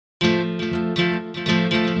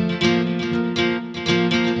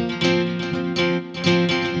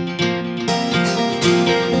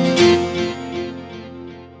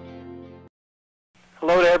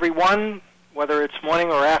everyone, whether it's morning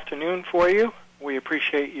or afternoon for you. We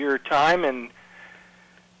appreciate your time and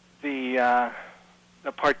the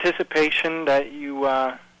participation that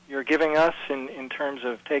you're giving us in terms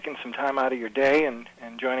of taking some time out of your day and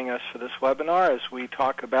joining us for this webinar as we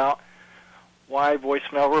talk about why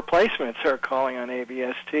voicemail replacements are calling on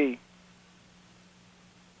AVST.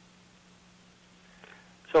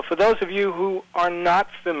 So for those of you who are not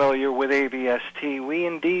familiar with AVST, we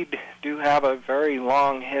indeed do have a very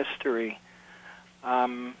long history.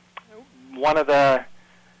 One of the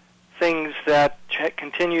things that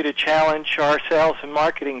continue to challenge our sales and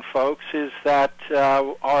marketing folks is that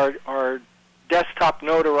our desktop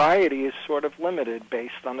notoriety is sort of limited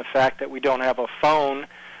based on the fact that we don't have a phone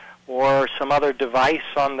or some other device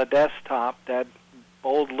on the desktop that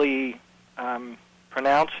boldly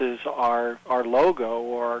pronounces our logo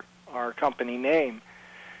or our company name.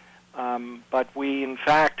 But we, in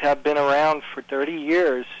fact, have been around for 30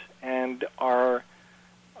 years, and our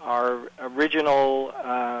original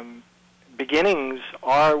beginnings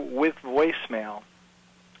are with voicemail.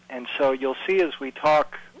 And so you'll see as we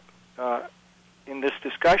talk in this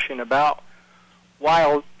discussion about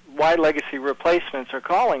why legacy replacements are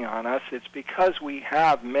calling on us, it's because we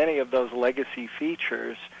have many of those legacy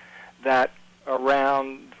features that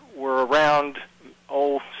were around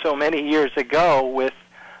so many years ago with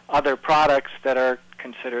other products that are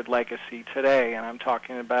considered legacy today. And I'm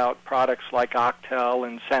talking about products like Octel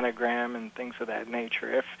and Centigram and things of that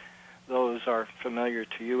nature, if those are familiar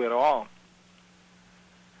to you at all.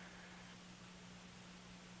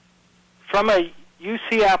 From a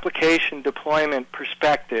UC application deployment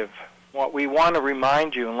perspective, what we want to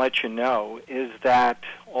remind you and let you know is that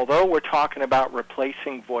although we're talking about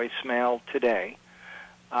replacing voicemail today,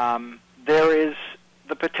 there is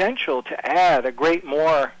the potential to add a great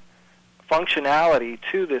more functionality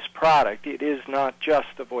to this product. It is not just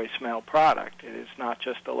a voicemail product. It is not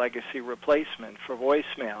just a legacy replacement for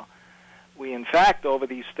voicemail. We, in fact, over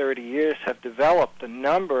these 30 years have developed a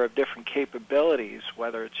number of different capabilities,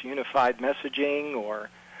 whether it's unified messaging or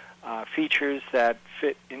features that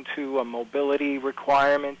fit into a mobility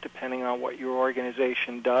requirement depending on what your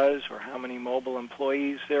organization does or how many mobile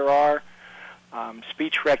employees there are,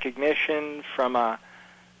 speech recognition from a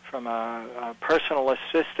personal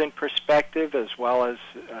assistant perspective, as well as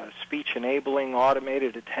speech-enabling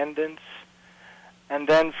automated attendants, and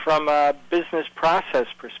then from a business process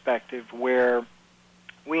perspective where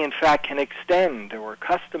we, in fact, can extend or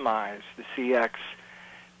customize the CX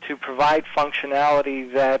to provide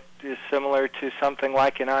functionality that is similar to something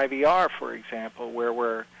like an IVR, for example, where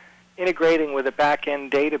we're integrating with a back-end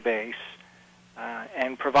database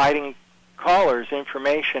and providing callers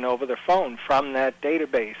information over the phone from that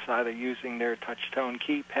database, either using their touch-tone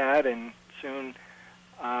keypad and soon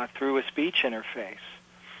through a speech interface.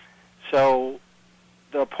 So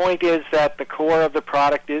the point is that the core of the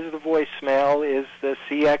product is the voicemail, is the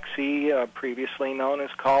CXE, previously known as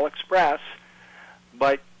Call Express,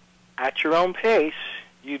 but at your own pace,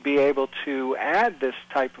 you'd be able to add this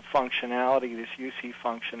type of functionality, this UC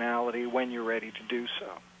functionality, when you're ready to do so.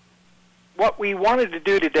 What we wanted to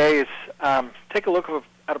do today is take a look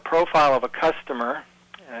at a profile of a customer,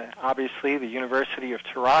 obviously the University of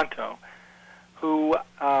Toronto, who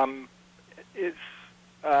is,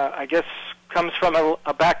 I guess, comes from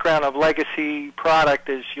a background of legacy product,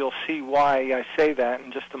 as you'll see why I say that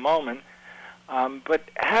in just a moment, but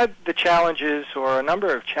had the challenges or a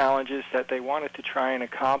number of challenges that they wanted to try and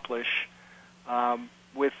accomplish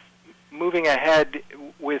with moving ahead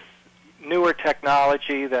with newer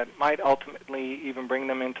technology that might ultimately even bring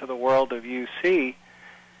them into the world of UC.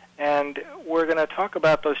 And we're going to talk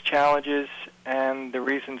about those challenges and the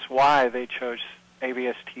reasons why they chose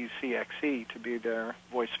AVST CXE to be their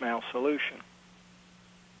voicemail solution.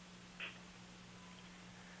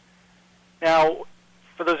 Now,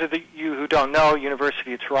 for those of you who don't know,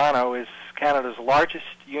 University of Toronto is Canada's largest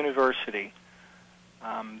university.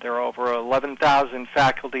 There are over 11,000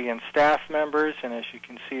 faculty and staff members, and as you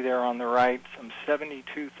can see there on the right, some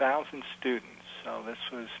 72,000 students. So this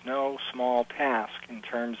was no small task in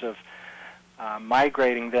terms of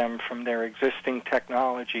migrating them from their existing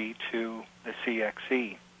technology to the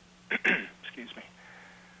CXE. Excuse me.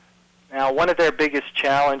 Now, one of their biggest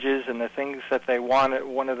challenges and the things that they wanted,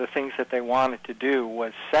 one of the things that they wanted to do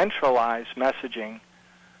was centralize messaging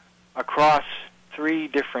across 3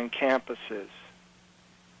 different campuses.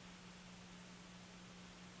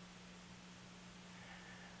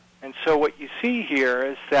 And so what you see here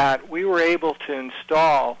is that we were able to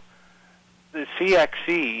install the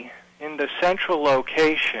CXE in the central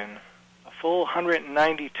location, a full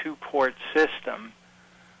 192-port system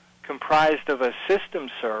comprised of a system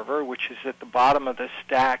server, which is at the bottom of the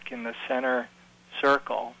stack in the center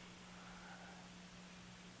circle,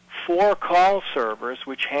 4 call servers,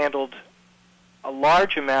 which handled a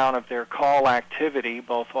large amount of their call activity,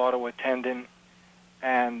 both auto attendant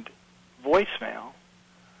and voicemail,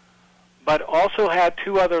 but also had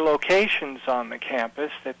 2 other locations on the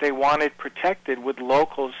campus that they wanted protected with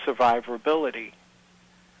local survivability.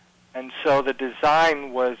 And so the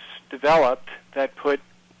design was developed that put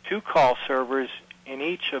 2 call servers in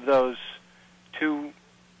each of those 2,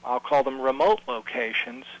 I'll call them remote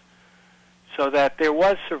locations, so that there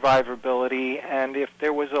was survivability, and if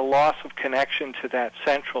there was a loss of connection to that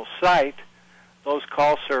central site, those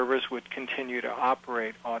call servers would continue to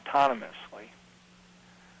operate autonomously.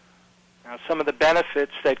 Now, some of the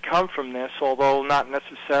benefits that come from this, although not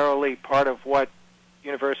necessarily part of what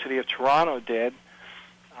University of Toronto did,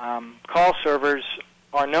 call servers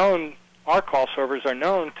are known, our call servers are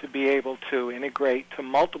known to be able to integrate to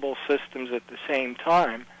multiple systems at the same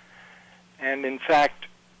time. And in fact,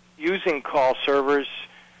 using call servers,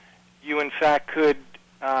 you in fact could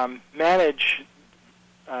manage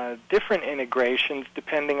different integrations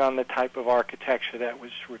depending on the type of architecture that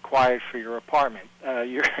was required for your apartment,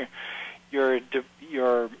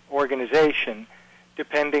 your organization,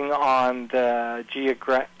 depending on the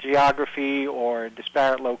geography or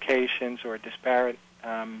disparate locations or disparate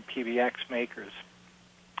PBX makers.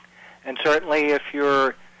 And certainly if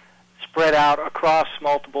you're spread out across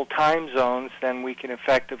multiple time zones, then we can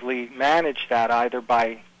effectively manage that either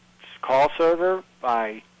by call server,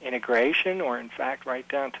 by integration, or in fact right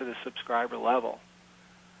down to the subscriber level.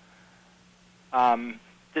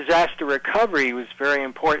 Disaster recovery was very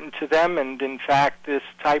important to them, and in fact this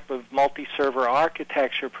type of multi-server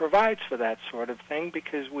architecture provides for that sort of thing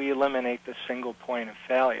because we eliminate the single point of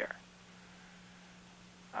failure.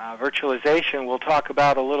 Virtualization we'll talk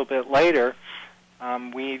about a little bit later.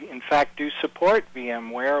 We in fact do support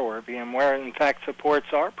VMware, or VMware in fact supports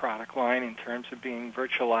our product line in terms of being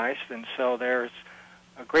virtualized, and so there's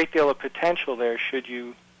a great deal of potential there should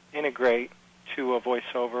you integrate to a voice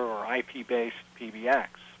over or IP-based PBX.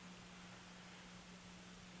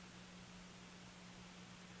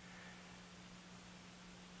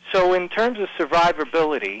 So in terms of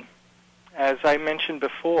survivability, as I mentioned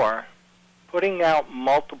before, putting out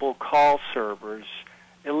multiple call servers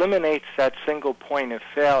eliminates that single point of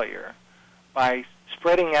failure by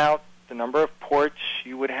spreading out the number of ports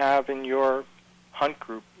you would have in your hunt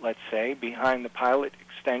group, let's say, behind the pilot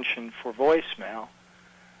extension for voicemail,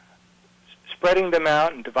 spreading them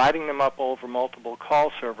out and dividing them up over multiple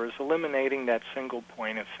call servers, eliminating that single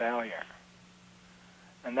point of failure.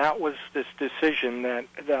 And that was this decision that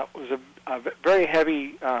was a very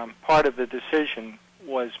heavy part of the decision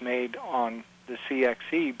was made on the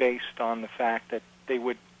CXE based on the fact that they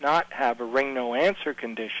would not have a ring no answer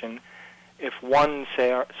condition if one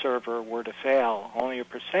server were to fail. Only a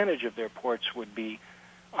percentage of their ports would be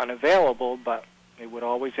unavailable, but they would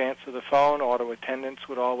always answer the phone, auto attendants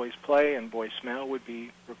would always play, and voicemail would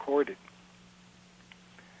be recorded.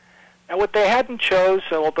 Now what they hadn't chose,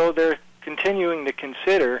 although they're continuing to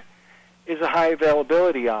consider, is a high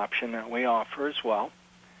availability option that we offer as well.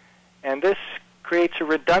 And this creates a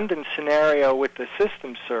redundant scenario with the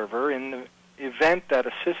system server in the event that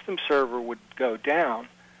a system server would go down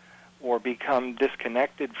or become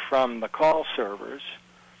disconnected from the call servers.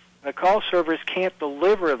 The call servers can't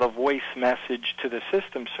deliver the voice message to the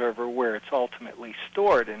system server where it's ultimately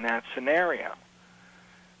stored in that scenario.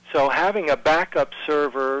 So having a backup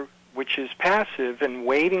server which is passive and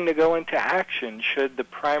waiting to go into action should the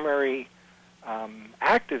primary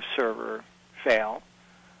active server fail,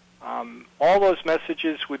 all those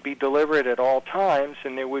messages would be delivered at all times,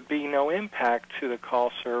 and there would be no impact to the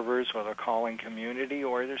call servers or the calling community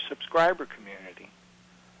or their subscriber community.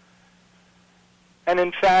 And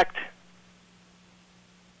in fact,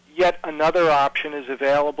 yet another option is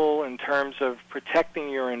available in terms of protecting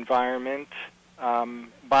your environment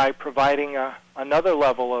by providing another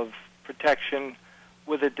level of protection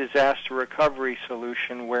with a disaster recovery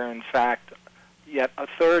solution where, in fact, yet a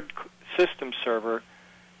third system server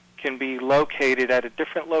can be located at a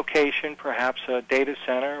different location, perhaps a data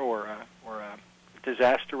center or a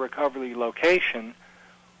disaster recovery location,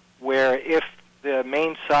 where if the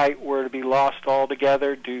main site were to be lost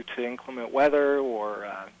altogether due to inclement weather or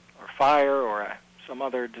fire or some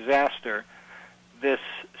other disaster, this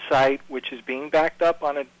site, which is being backed up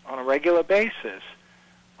on a regular basis,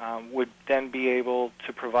 would then be able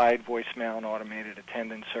to provide voicemail and automated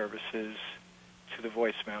attendance services to the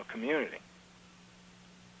voicemail community.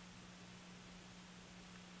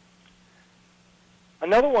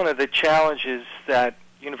 Another one of the challenges that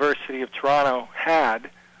University of Toronto had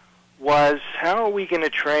was, how are we going to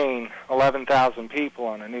train 11,000 people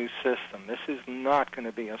on a new system? This is not going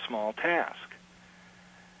to be a small task.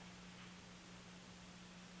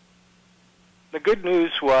 The good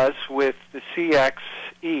news was with the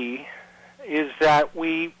CXE is that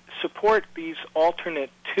we support these alternate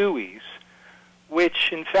TUIs,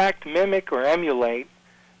 which in fact mimic or emulate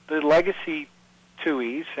the legacy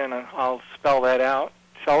TUIs, and I'll spell that out.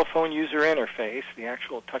 Telephone user interface, the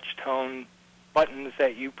actual touch-tone buttons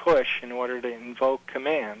that you push in order to invoke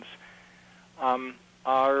commands,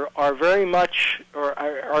 are very much, or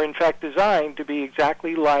are in fact designed to be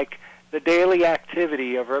exactly like the daily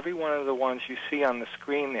activity of every one of the ones you see on the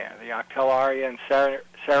screen there, the Octel Aria and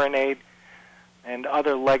Serenade and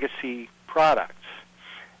other legacy products.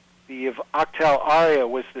 The Octel Aria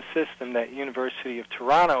was the system that University of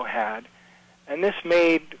Toronto had, and this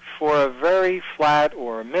made for a very flat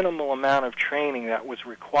or minimal amount of training that was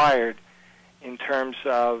required in terms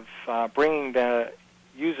of bringing the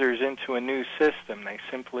users into a new system. They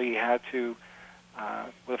simply had to,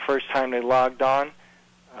 the first time they logged on,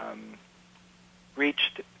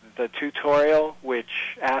 reached the tutorial,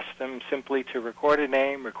 which asked them simply to record a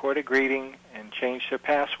name, record a greeting, and change their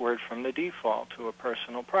password from the default to a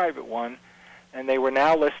personal private one. And they were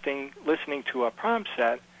now listening to a prompt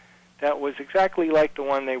set that was exactly like the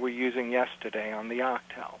one they were using yesterday on the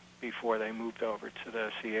Octel before they moved over to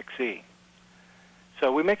the CXE.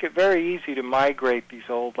 So we make it very easy to migrate these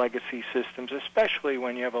old legacy systems, especially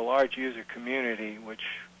when you have a large user community, which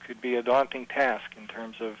could be a daunting task in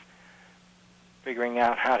terms of figuring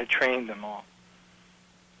out how to train them all.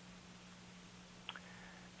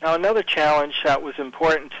 Now, another challenge that was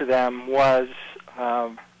important to them was,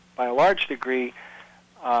 by a large degree,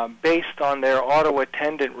 based on their auto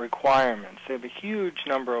attendant requirements. They have a huge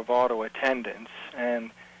number of auto attendants, and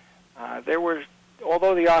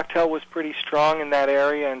although the Octel was pretty strong in that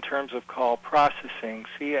area in terms of call processing,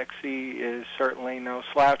 CXE is certainly no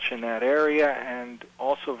slouch in that area, and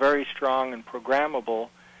also very strong and programmable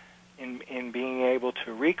in being able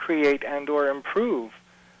to recreate and or improve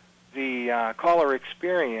the caller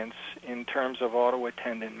experience in terms of auto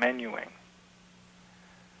attendant menuing.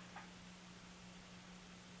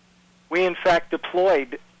 We in fact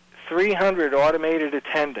deployed 300 automated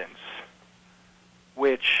attendants,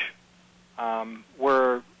 which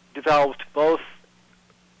were developed both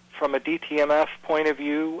from a DTMF point of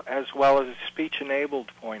view as well as a speech-enabled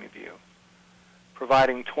point of view,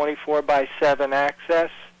 providing 24/7 access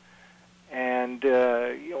and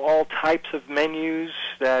all types of menus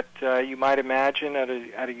that you might imagine at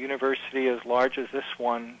a university as large as this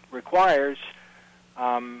one requires,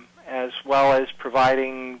 as well as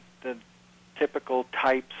providing the typical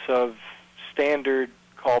types of standard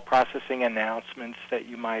call processing announcements that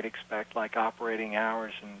you might expect, like operating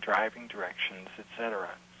hours and driving directions, etc.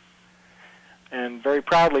 And very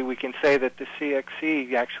proudly we can say that the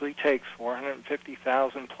CXE actually takes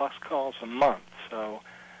 450,000 plus calls a month. So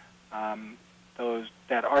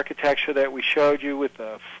that architecture that we showed you with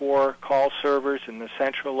the 4 call servers in the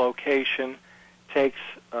central location takes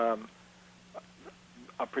a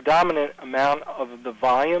predominant amount of the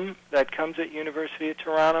volume that comes at University of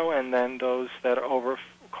Toronto, and then those that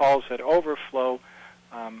calls that overflow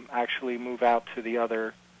actually move out to the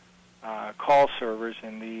other call servers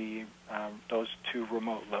in those 2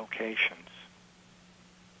 remote locations.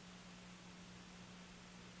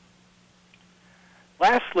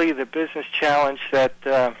 Lastly, the business challenge that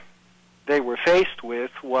they were faced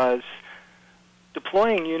with was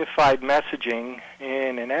deploying unified messaging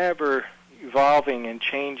in an ever-evolving and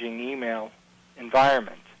changing email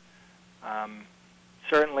environment.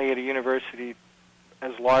 Certainly at a university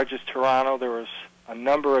as large as Toronto, there was a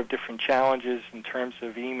number of different challenges in terms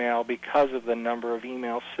of email because of the number of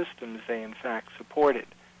email systems they in fact supported.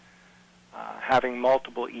 Having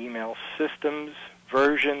multiple email systems,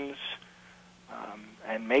 versions,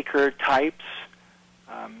 and maker types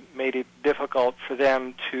made it difficult for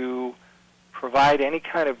them to provide any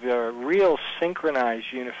kind of a real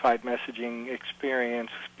synchronized unified messaging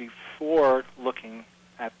experience before looking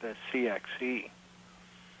at the CXE.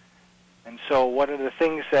 And so one of the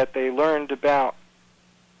things that they learned about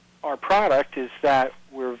our product is that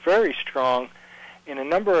we're very strong in a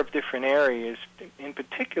number of different areas, in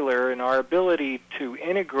particular in our ability to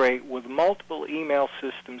integrate with multiple email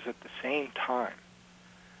systems at the same time.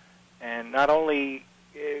 And not only,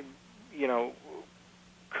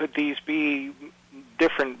 could these be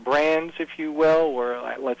different brands, if you will, or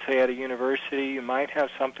let's say at a university you might have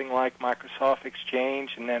something like Microsoft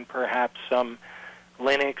Exchange and then perhaps some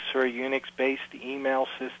Linux or Unix-based email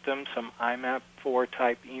system, some IMAP4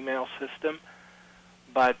 type email system.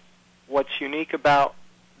 But what's unique about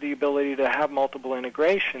the ability to have multiple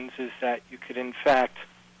integrations is that you could, in fact,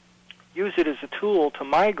 use it as a tool to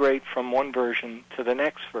migrate from one version to the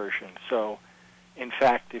next version. So, in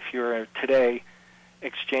fact, if you're today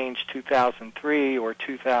Exchange 2003 or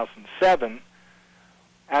 2007,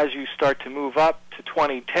 as you start to move up to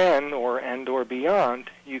 2010 or beyond,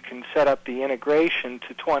 you can set up the integration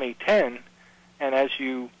to 2010, and as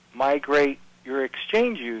you migrate your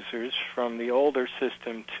Exchange users from the older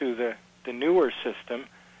system to the newer system,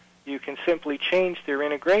 you can simply change their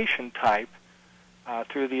integration type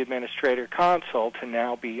through the administrator console to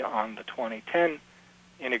now be on the 2010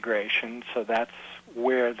 integration, so that's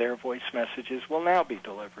where their voice messages will now be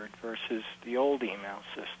delivered versus the old email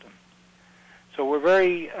system. So we're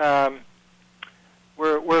very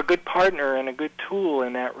we're a good partner and a good tool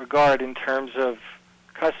in that regard in terms of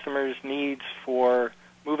customers' needs for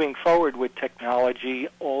moving forward with technology,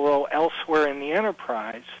 although elsewhere in the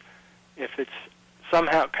enterprise, if it's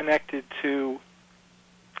somehow connected to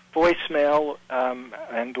voicemail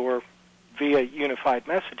and or via unified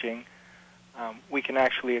messaging, we can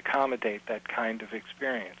actually accommodate that kind of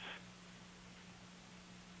experience.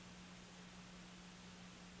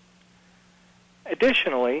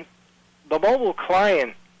 Additionally, the mobile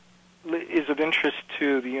client is of interest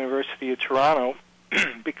to the University of Toronto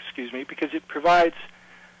excuse me, because it provides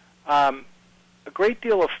a great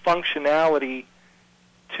deal of functionality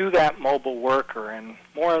to that mobile worker. And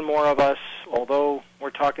more of us, although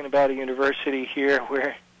we're talking about a university here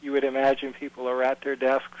where you would imagine people are at their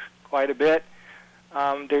desks quite a bit,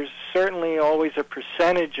 there's certainly always a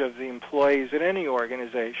percentage of the employees at any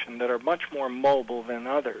organization that are much more mobile than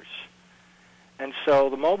others. And so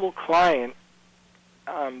the mobile client,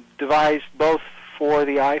 devised both for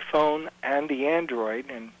the iPhone and the Android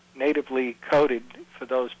and natively coded for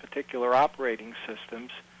those particular operating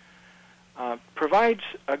systems, provides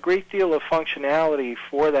a great deal of functionality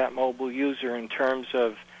for that mobile user in terms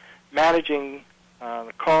of managing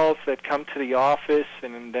the calls that come to the office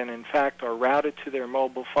and then in fact are routed to their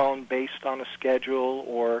mobile phone based on a schedule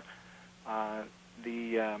or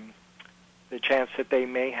the chance that they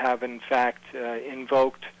may have in fact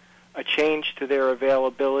invoked a change to their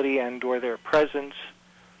availability and or their presence.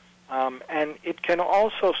 And it can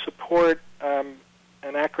also support an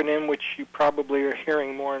acronym which you probably are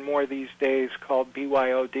hearing more and more these days called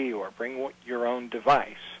BYOD, or Bring Your Own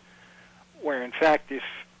Device, where in fact if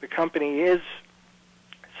the company is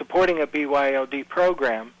supporting a BYOD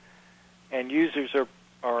program and users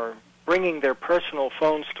are bringing their personal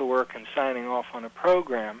phones to work and signing off on a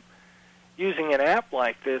program, using an app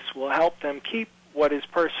like this will help them keep what is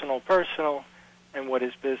personal personal and what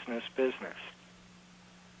is business business.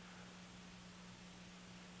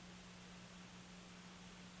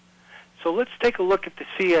 So let's take a look at the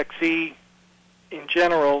CXE in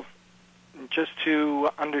general, just to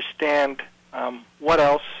understand what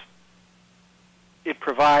else it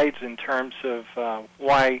provides in terms of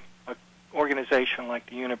why an organization like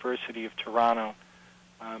the University of Toronto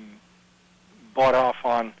bought off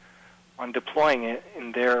on deploying it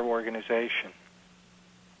in their organization.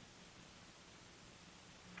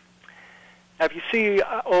 Now, if you see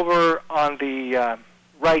over on the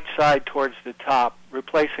right side towards the top,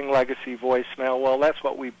 replacing legacy voicemail, well, that's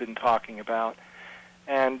what we've been talking about.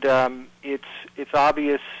 And it's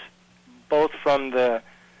obvious both from the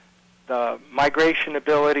migration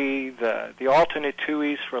ability, the alternate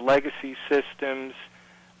TUIs for legacy systems,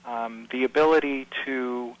 the ability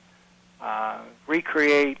to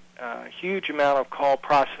recreate a huge amount of call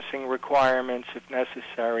processing requirements if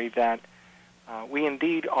necessary, that we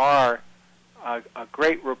indeed are a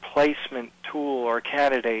great replacement tool or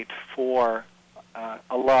candidate for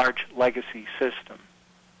a large legacy system.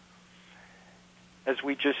 As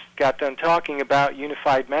we just got done talking about,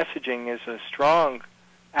 unified messaging is a strong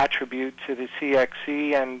attribute to the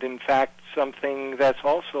CXE, and in fact something that's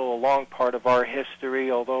also a long part of our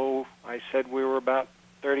history. Although I said we were about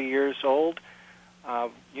 30 years old,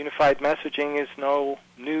 unified messaging is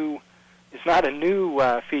not a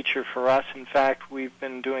new feature for us. In fact, we've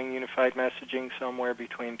been doing unified messaging somewhere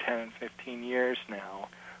between 10 and 15 years now,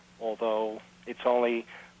 although it's only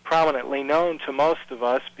prominently known to most of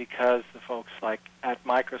us because the folks like at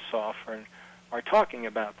Microsoft are talking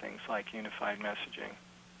about things like unified messaging.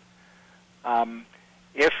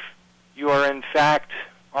 If you are in fact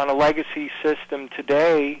on a legacy system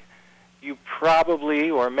today, you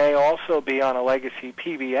probably or may also be on a legacy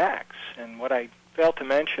PBX. And what I failed to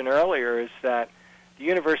mention earlier is that the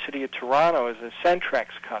University of Toronto is a Centrex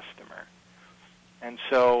customer. And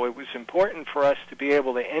so it was important for us to be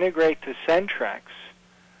able to integrate to Centrex,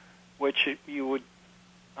 which you would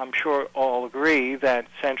I'm sure all agree that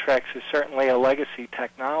Centrex is certainly a legacy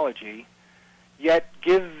technology, yet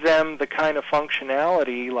give them the kind of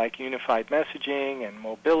functionality like unified messaging and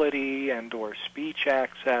mobility and or speech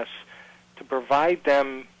access to provide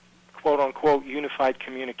them quote-unquote unified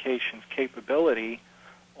communications capability,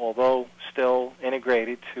 although still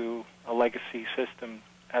integrated to a legacy system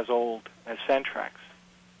as old as Centrex.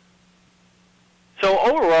 So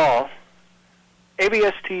overall,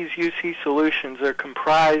 AVST's UC solutions are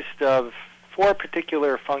comprised of 4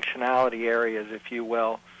 particular functionality areas, if you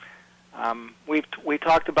will. We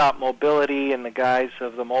talked about mobility in the guise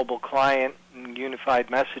of the mobile client and unified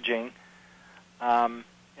messaging,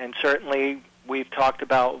 and certainly we've talked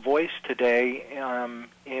about voice today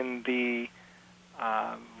in the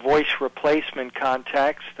voice replacement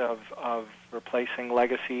context of replacing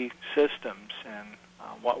legacy systems and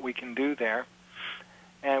what we can do there.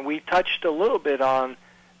 And we touched a little bit on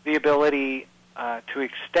the ability to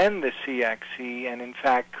extend the CXE and, in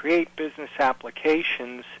fact, create business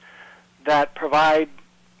applications that provide,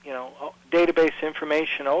 database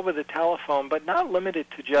information over the telephone, but not limited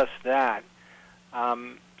to just that.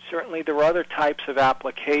 Certainly, there are other types of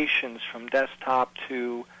applications, from desktop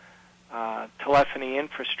to telephony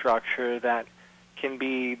infrastructure, that can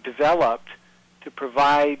be developed to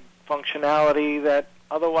provide functionality that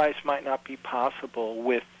otherwise might not be possible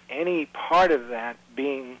with any part of that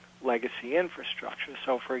being legacy infrastructure.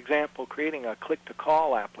 So, for example, creating a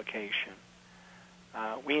click-to-call application.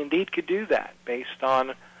 We indeed could do that based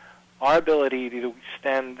on our ability to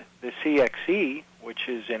extend the CXE, which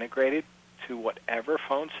is integrated to whatever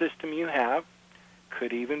phone system you have,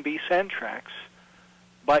 could even be Centrex,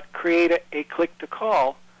 but create a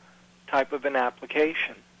click-to-call type of an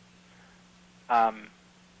application.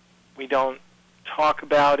 We don't talk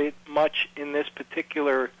about it much in this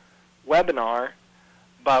particular webinar,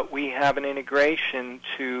 but we have an integration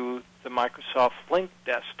to the Microsoft Link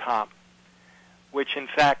desktop, which in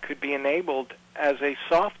fact could be enabled as a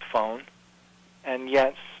soft phone, and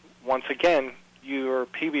yes, once again, your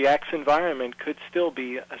PBX environment could still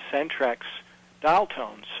be a Centrex dial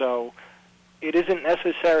tone. So it isn't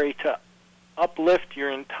necessary to uplift your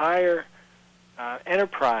entire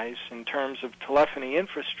enterprise in terms of telephony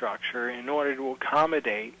infrastructure in order to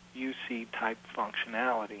accommodate UC-type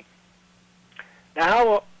functionality. Now,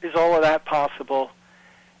 how is all of that possible?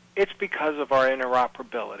 It's because of our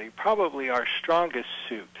interoperability, probably our strongest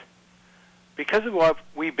suit. Because of what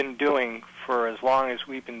we've been doing for as long as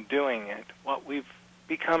we've been doing it, what we've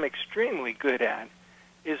become extremely good at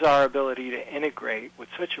is our ability to integrate with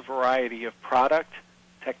such a variety of product,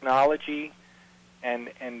 technology,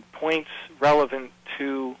 and points relevant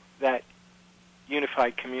to that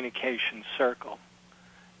unified communication circle.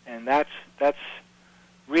 And that's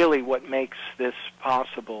really what makes this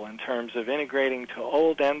possible in terms of integrating to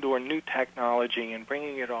old and or new technology and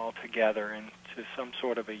bringing it all together into some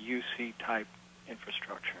sort of a UC-type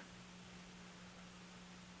infrastructure.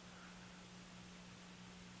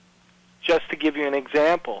 Just to give you an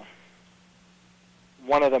example,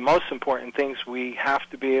 one of the most important things we have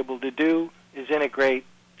to be able to do is integrate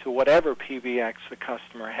to whatever PBX the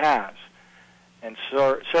customer has. And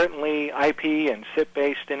so certainly IP and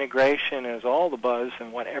SIP-based integration is all the buzz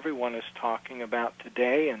and what everyone is talking about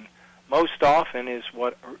today, and most often is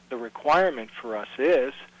what the requirement for us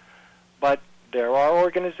is. But there are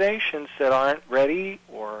organizations that aren't ready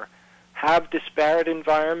or have disparate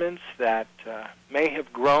environments that may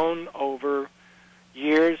have grown over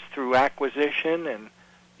years through acquisition, and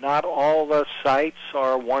not all the sites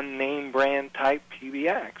are one name brand type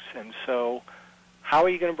PBX. And so how are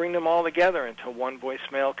you going to bring them all together into one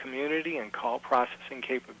voicemail community and call processing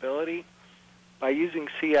capability? By using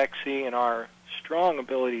CXE and our strong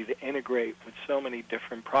ability to integrate with so many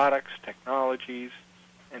different products, technologies,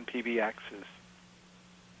 and PBXs.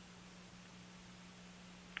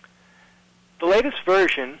 The latest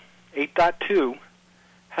version, 8.2,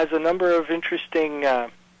 has a number of interesting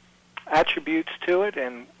attributes to it,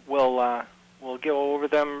 and we'll go over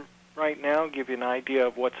them right now, give you an idea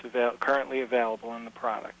of what's currently available in the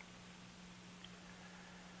product.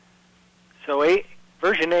 So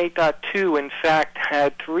version 8.2, in fact,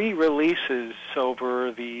 had 3 releases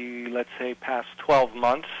over the, let's say, past 12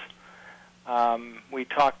 months. We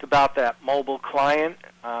talked about that mobile client,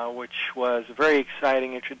 which was a very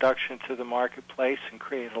exciting introduction to the marketplace and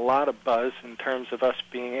created a lot of buzz in terms of us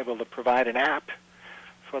being able to provide an app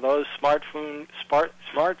for those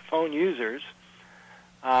smartphone users.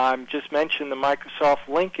 Just mentioned the Microsoft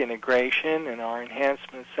Link integration, and our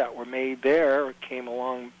enhancements that were made there came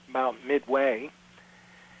along about midway.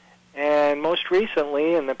 And most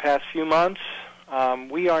recently, in the past few months,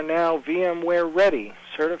 we are now VMware ready.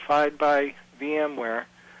 certified by VMware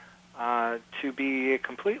to be a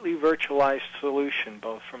completely virtualized solution,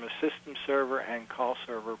 both from a system server and call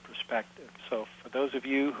server perspective. So for those of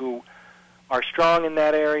you who are strong in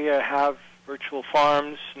that area, have virtual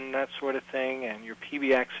farms and that sort of thing, and your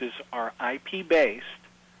PBXs are IP-based,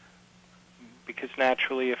 because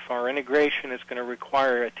naturally if our integration is going to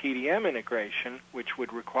require a TDM integration, which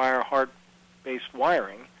would require hard-based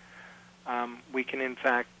wiring, we can in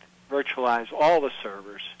fact virtualize all the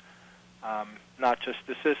servers, not just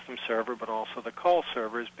the system server, but also the call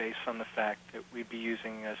servers, based on the fact that we'd be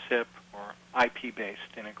using a SIP or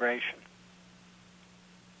IP-based integration.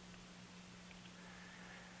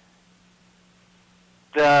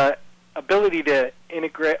 The ability to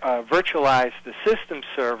virtualize the system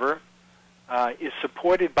server is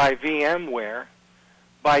supported by VMware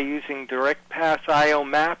by using direct path I/O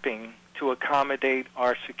mapping to accommodate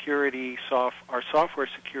our software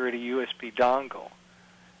security USB dongle.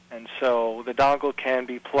 And so the dongle can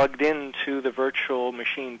be plugged into the virtual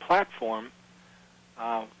machine platform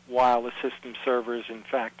while the system server is in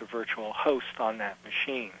fact a virtual host on that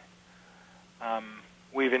machine.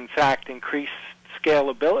 We've in fact increased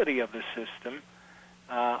scalability of the system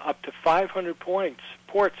up to 500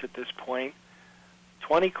 ports at this point,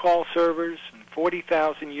 20 call servers and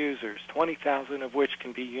 40,000 users, 20,000 of which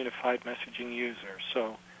can be unified messaging users.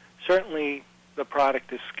 So certainly the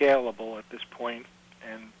product is scalable at this point,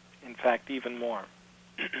 and in fact even more.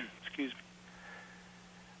 Excuse me.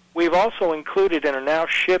 We've also included and are now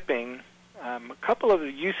shipping a couple of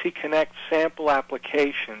the UC Connect sample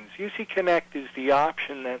applications. UC Connect is the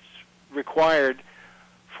option that's required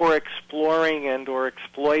for exploring and or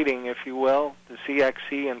exploiting, if you will, the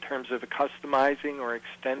CXE in terms of customizing or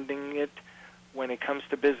extending it when it comes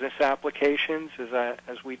to business applications,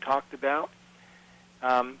 as we talked about.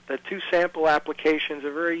 The two sample applications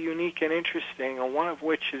are very unique and interesting, and one of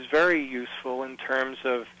which is very useful in terms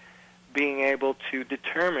of being able to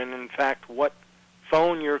determine, in fact, what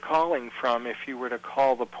phone you're calling from if you were to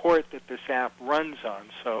call the port that this app runs on.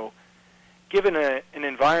 So given an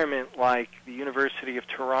environment like the University of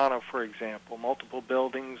Toronto, for example, multiple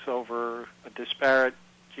buildings over a disparate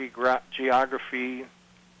geography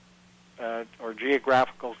or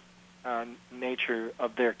geographical nature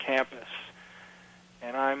of their campus,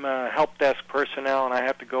 and I'm a help desk personnel and I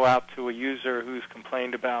have to go out to a user who's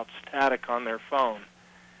complained about static on their phone.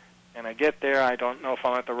 And I get there, I don't know if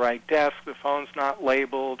I'm at the right desk, the phone's not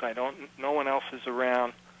labeled, no one else is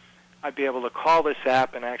around. I'd be able to call this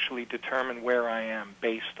app and actually determine where I am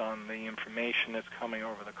based on the information that's coming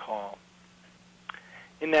over the call.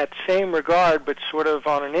 In that same regard, but sort of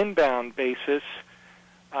on an inbound basis,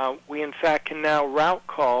 we in fact can now route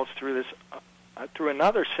calls through through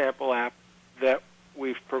another sample app that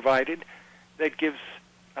we've provided that gives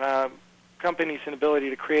companies an ability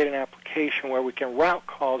to create an application where we can route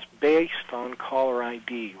calls based on caller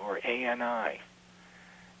ID or ANI.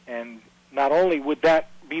 And not only would that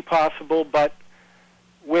be possible, but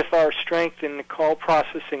with our strength in the call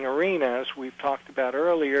processing arena, as we've talked about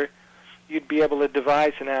earlier, you'd be able to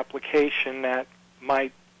devise an application that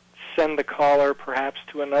might send the caller perhaps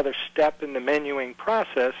to another step in the menuing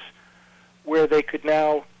process where they could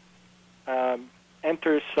now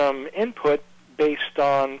enter some input based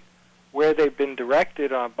on where they've been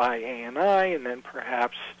directed by ANI, and then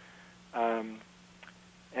perhaps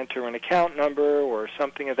enter an account number or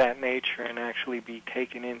something of that nature and actually be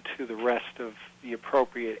taken into the rest of the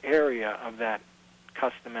appropriate area of that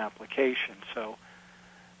custom application. So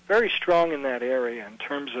very strong in that area in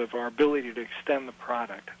terms of our ability to extend the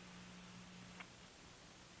product.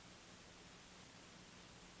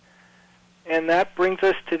 And that brings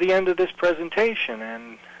us to the end of this presentation,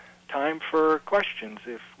 and time for questions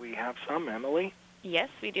if we have some. Emily? Yes,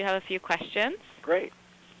 we do have a few questions. Great.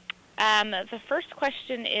 The first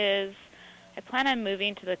question is, I plan on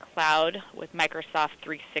moving to the cloud with Microsoft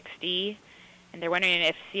 360, and they're wondering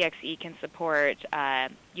if CXE can support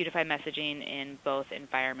unified messaging in both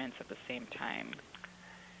environments at the same time.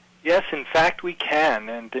 Yes, in fact we can,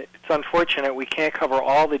 and it's unfortunate we can't cover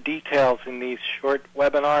all the details in these short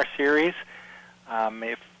webinar series.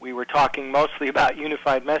 If we were talking mostly about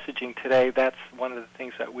unified messaging today, that's one of the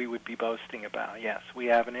things that we would be boasting about. Yes, we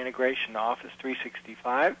have an integration to Office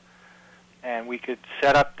 365, and we could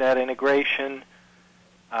set up that integration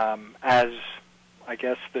as, I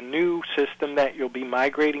guess, the new system that you'll be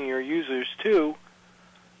migrating your users to,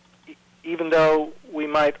 even though we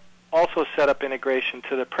might also set up integration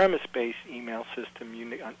to the premise-based email system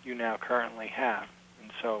you now currently have.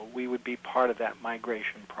 And so we would be part of that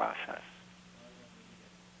migration process.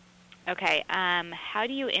 Okay. How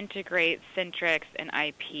do you integrate Centrix and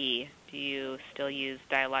IP? do you still use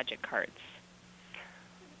dialogic cards?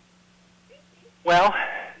 Well,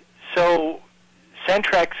 so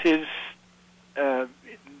Centrex is the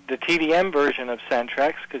TDM version of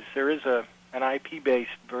Centrex, because there is an IP-based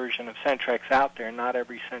version of Centrex out there. Not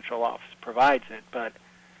every central office provides it, but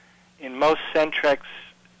in most Centrex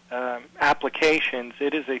applications,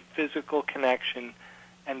 it is a physical connection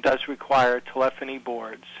and does require telephony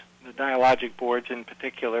boards, the dialogic boards in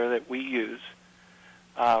particular that we use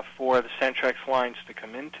for the Centrex lines to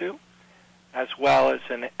come into, as well as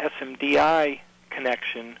an SMDI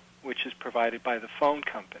connection, which is provided by the phone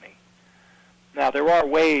company. Now, there are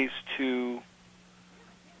ways to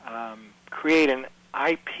create an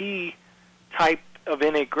IP type of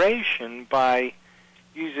integration by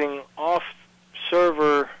using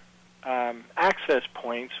off-server access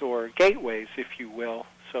points, or gateways, if you will.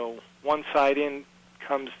 So one side in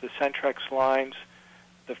comes the Centrex lines,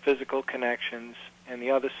 the physical connections, and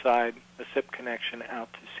the other side, a SIP connection out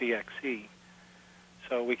to CXE.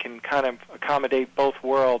 So we can kind of accommodate both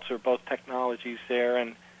worlds or both technologies there,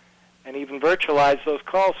 and even virtualize those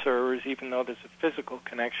call servers, even though there's a physical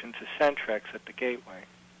connection to Centrex at the gateway.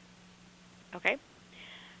 Okay.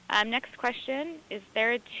 Next question, is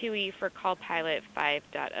there a TUI for CallPilot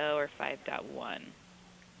 5.0 or 5.1?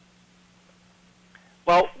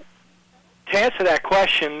 Well, to answer that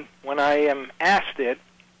question, when I am asked it,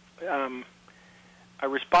 I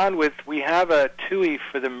respond with, we have a TUI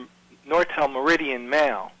for the Nortel Meridian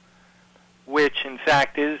Mail, which in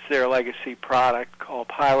fact is their legacy product,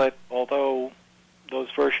 CallPilot. Although those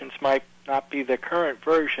versions might not be the current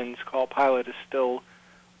versions, CallPilot is still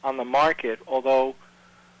on the market, although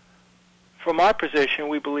from our position,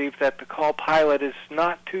 we believe that the CallPilot is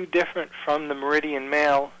not too different from the Meridian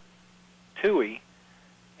Mail TUI.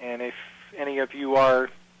 And if any of you are,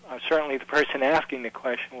 certainly the person asking the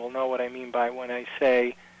question will know what I mean by when I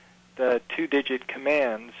say the two-digit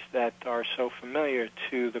commands that are so familiar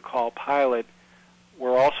to the CallPilot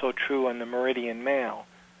were also true on the Meridian Mail.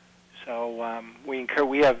 So we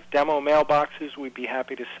have demo mailboxes we'd be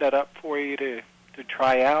happy to set up for you to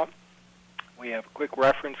try out. We have a quick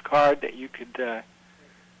reference card that you could,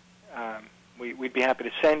 we'd be happy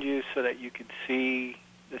to send you so that you could see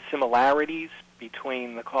the similarities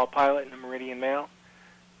between the CallPilot and the Meridian Mail.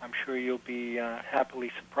 I'm sure you'll be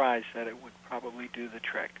happily surprised that it would probably do the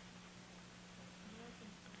trick.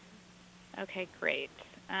 Okay, great.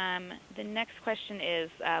 The next question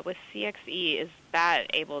is, with CXE, is that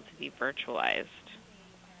able to be virtualized?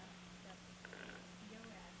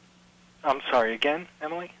 I'm sorry, again,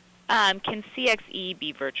 Emily? Can CXE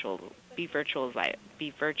be virtualized?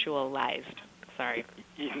 Sorry.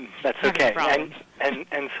 That's okay.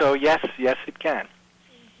 And so yes, it can.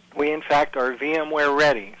 We in fact are VMware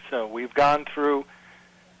ready. So we've gone through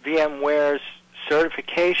VMware's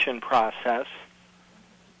certification process.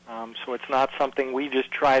 So it's not something we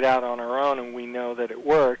just tried out on our own and we know that it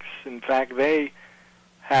works. In fact, they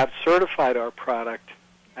have certified our product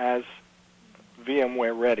as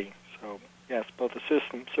VMware ready. So yes, both the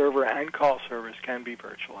system server and call servers can be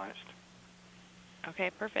virtualized. Okay,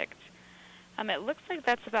 perfect. It looks like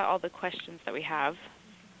that's about all the questions that we have.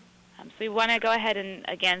 So we want to go ahead and,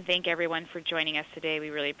 again, thank everyone for joining us today. We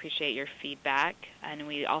really appreciate your feedback, and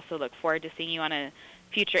we also look forward to seeing you on a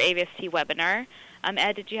future AVST webinar.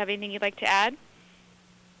 Ed, did you have anything you'd like to add?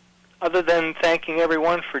 Other than thanking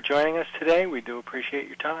everyone for joining us today, we do appreciate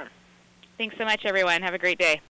your time. Thanks so much, everyone. Have a great day.